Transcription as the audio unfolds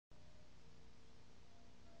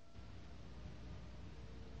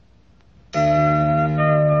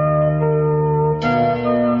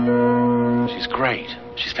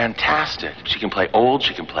fantastic. She can play old,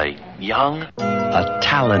 she can play young. A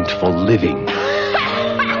talent for living.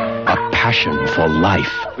 A passion for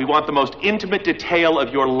life. We want the most intimate detail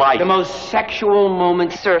of your life. The most sexual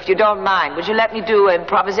moments. Sir, if you don't mind, would you let me do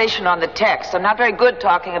improvisation on the text? I'm not very good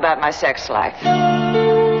talking about my sex life.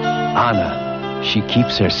 Anna, she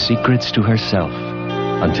keeps her secrets to herself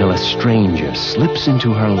until a stranger slips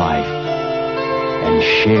into her life and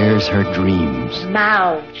shares her dreams.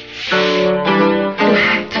 Now, you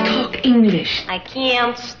have to talk English. I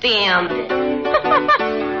can't stand it.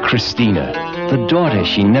 Christina, the daughter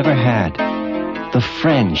she never had, the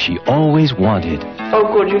friend she always wanted. Oh,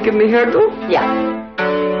 could you give me hairdo? Yeah.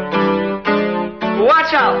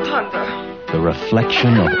 Watch out, Hunter. The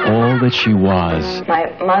reflection of all that she was. My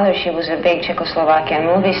mother, she was a big Czechoslovakian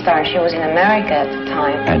movie star, and she was in America at the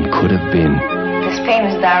time. And could have been. This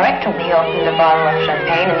famous director, he opened a bottle of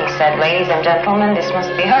champagne and he said, "Ladies and gentlemen, this must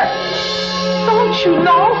be her." Don't you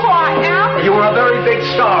know who I am? You were a very big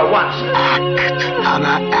star once. Act,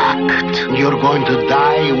 Anna, act. You're going to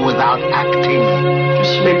die without acting.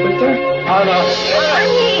 Just sleep with her. Anna.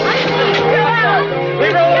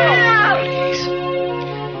 Leave her alone.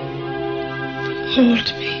 Hold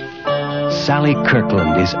me. Sally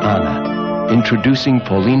Kirkland is Anna, introducing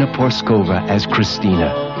Paulina Porizkova as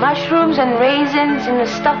Christina. Mushrooms and raisins in the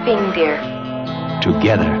stuffing, dear.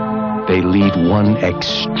 Together, they lead one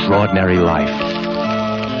extraordinary life.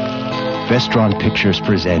 Vestron Pictures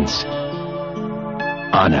presents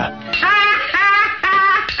Anna.